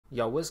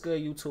Yo, what's good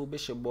YouTube?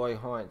 It's your boy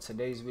Hunt.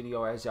 Today's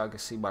video, as y'all can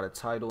see by the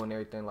title and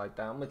everything like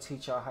that, I'm gonna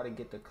teach y'all how to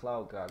get the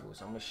Clout goggles.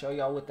 I'm gonna show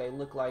y'all what they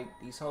look like.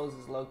 These hoes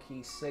is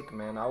low-key sick,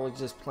 man. I was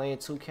just playing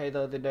 2K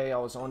the other day. I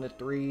was on the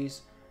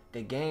threes.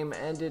 The game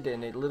ended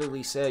and it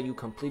literally said you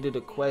completed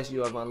a quest, you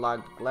have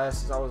unlocked the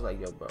glasses. I was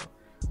like, yo bro,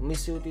 let me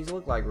see what these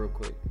look like real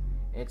quick.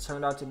 And it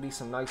turned out to be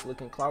some nice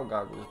looking Clout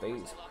goggles. They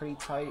was pretty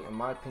tight. In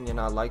my opinion,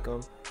 I like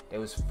them. They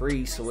was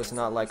free, so it's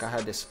not like I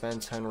had to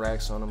spend 10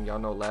 racks on them. Y'all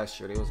know last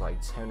year they was like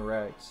 10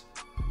 racks.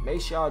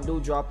 Make sure y'all do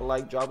drop a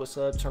like, drop a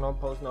sub, turn on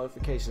post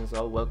notifications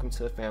though. Welcome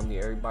to the family.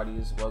 Everybody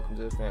is welcome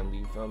to the family,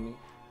 you feel me?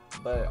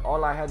 But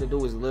all I had to do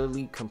was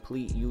literally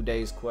complete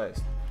U-Day's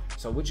quest.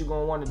 So what you're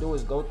gonna want to do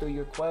is go through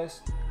your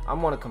quest.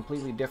 I'm on a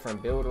completely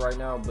different build right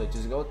now, but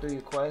just go through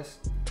your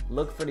quest.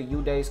 Look for the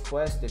U-Day's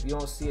quest. If you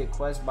don't see a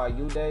quest by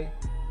U-Day,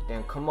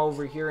 then come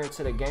over here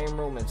into the game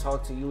room and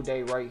talk to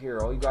U-Day right here.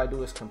 All you gotta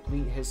do is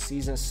complete his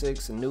season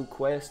 6 new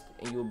quest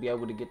and you'll be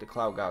able to get the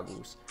Clout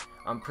goggles.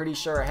 I'm pretty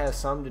sure it has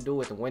something to do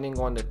with winning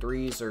on the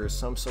threes or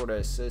some sort of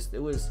assist. It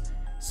was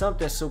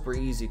something super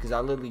easy because I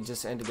literally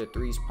just ended the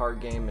threes part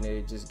game and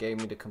it just gave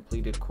me the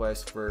completed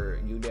quest for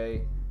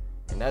U-Day.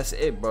 And that's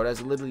it, bro.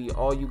 That's literally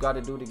all you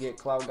gotta do to get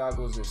Clout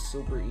goggles. It's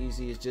super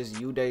easy. It's just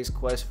U-Day's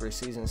quest for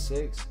season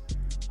 6.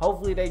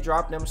 Hopefully they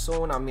drop them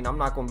soon. I mean, I'm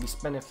not gonna be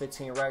spending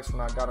 15 racks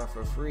when I got them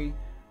for free.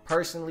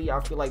 Personally, I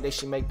feel like they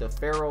should make the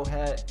Pharaoh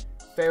hat,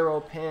 Pharaoh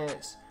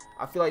pants.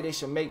 I feel like they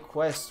should make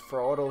quests for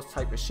all those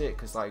type of shit.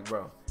 Cause like,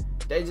 bro,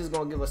 they just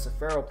gonna give us the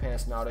Pharaoh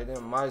pants now. They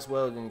then might as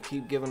well then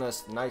keep giving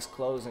us nice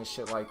clothes and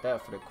shit like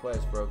that for the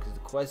quest, bro. Cause the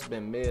quest's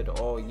been mid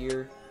all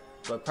year.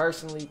 But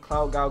personally,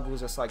 Clout goggles,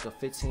 that's like a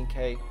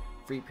 15K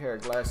free pair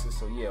of glasses.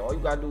 So yeah, all you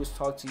gotta do is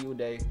talk to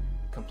U-Day,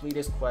 complete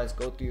his quest,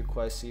 go through your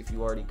quest, see if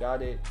you already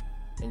got it.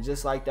 And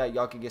just like that,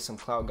 y'all can get some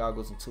Clout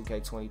goggles in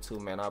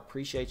 2K22, man. I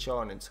appreciate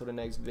y'all, and until the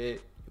next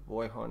vid, your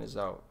boy Hunt is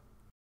out.